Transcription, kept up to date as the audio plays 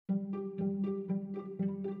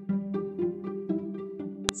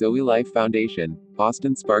Zoe Life Foundation,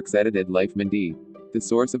 Austin Sparks edited. Liveman Dee. The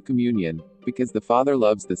source of communion. Because the Father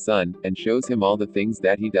loves the Son, and shows him all the things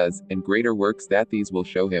that he does, and greater works that these will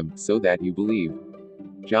show him, so that you believe.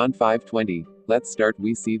 John 5:20. Let's start.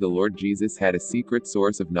 We see the Lord Jesus had a secret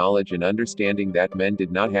source of knowledge and understanding that men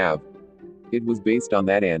did not have. It was based on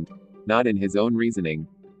that and not in his own reasoning,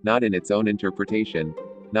 not in its own interpretation,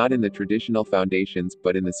 not in the traditional foundations,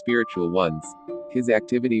 but in the spiritual ones. His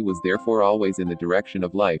activity was therefore always in the direction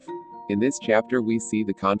of life. In this chapter we see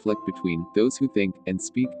the conflict between those who think, and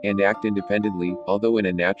speak, and act independently, although in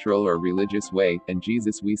a natural or religious way, and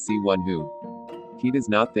Jesus we see one who he does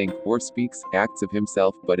not think, or speaks, acts of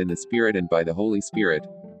himself, but in the Spirit and by the Holy Spirit.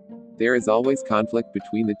 There is always conflict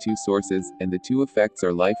between the two sources, and the two effects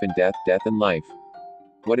are life and death, death and life.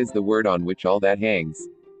 What is the word on which all that hangs?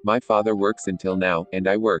 My Father works until now, and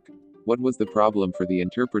I work. What was the problem for the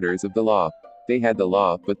interpreters of the law? They had the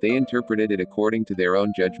law, but they interpreted it according to their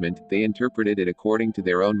own judgment, they interpreted it according to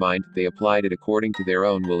their own mind, they applied it according to their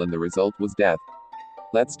own will, and the result was death.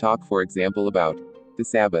 Let's talk for example about the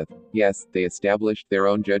Sabbath. Yes, they established their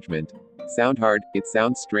own judgment. Sound hard, it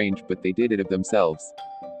sounds strange, but they did it of themselves.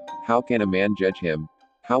 How can a man judge him?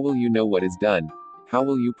 How will you know what is done? How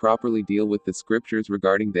will you properly deal with the scriptures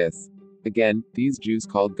regarding this? Again, these Jews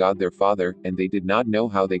called God their Father, and they did not know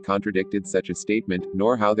how they contradicted such a statement,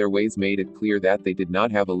 nor how their ways made it clear that they did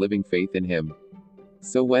not have a living faith in him.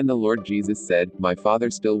 So when the Lord Jesus said, "My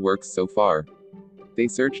Father still works so far," they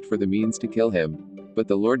searched for the means to kill him. But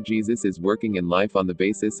the Lord Jesus is working in life on the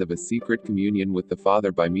basis of a secret communion with the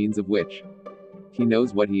Father by means of which he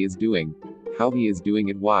knows what he is doing, how he is doing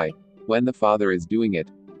it, why, when the Father is doing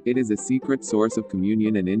it. It is a secret source of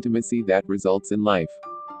communion and intimacy that results in life.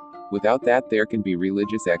 Without that there can be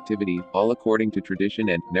religious activity, all according to tradition,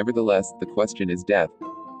 and, nevertheless, the question is death.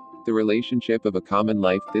 The relationship of a common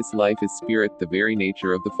life. This life is spirit, the very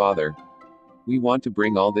nature of the Father. We want to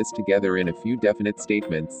bring all this together in a few definite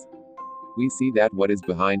statements. We see that what is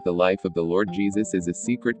behind the life of the Lord Jesus is a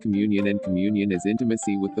secret communion, and communion is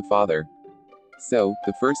intimacy with the Father. So,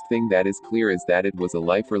 the first thing that is clear is that it was a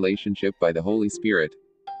life relationship by the Holy Spirit.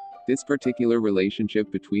 This particular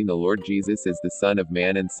relationship between the Lord Jesus as the Son of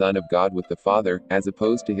Man and Son of God with the Father, as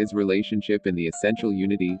opposed to his relationship in the essential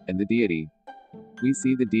unity, and the deity. We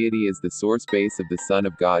see the deity as the source base of the Son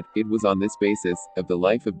of God. It was on this basis, of the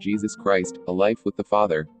life of Jesus Christ, a life with the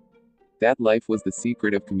Father. That life was the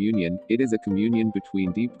secret of communion. It is a communion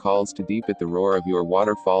between deep calls to deep at the roar of your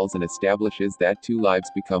waterfalls, and establishes that two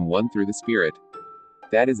lives become one through the Spirit.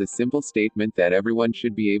 That is a simple statement that everyone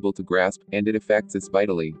should be able to grasp, and it affects us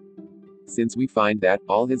vitally. Since we find that,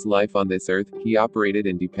 all his life on this earth, he operated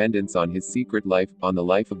in dependence on his secret life, on the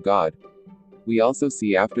life of God. We also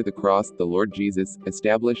see after the cross, the Lord Jesus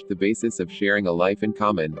established the basis of sharing a life in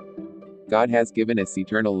common. God has given us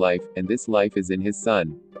eternal life, and this life is in his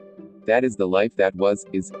Son. That is the life that was,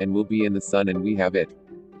 is, and will be in the Son, and we have it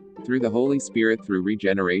through the Holy Spirit, through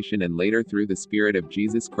regeneration, and later through the Spirit of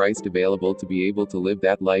Jesus Christ available to be able to live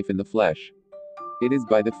that life in the flesh. It is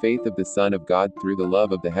by the faith of the Son of God through the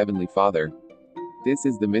love of the Heavenly Father. This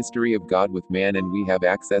is the mystery of God with man, and we have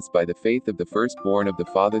access by the faith of the firstborn of the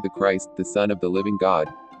Father, the Christ, the Son of the living God.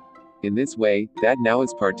 In this way, that now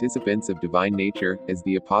as participants of divine nature, as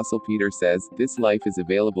the Apostle Peter says, this life is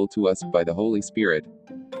available to us by the Holy Spirit.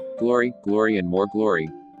 Glory, glory and more glory.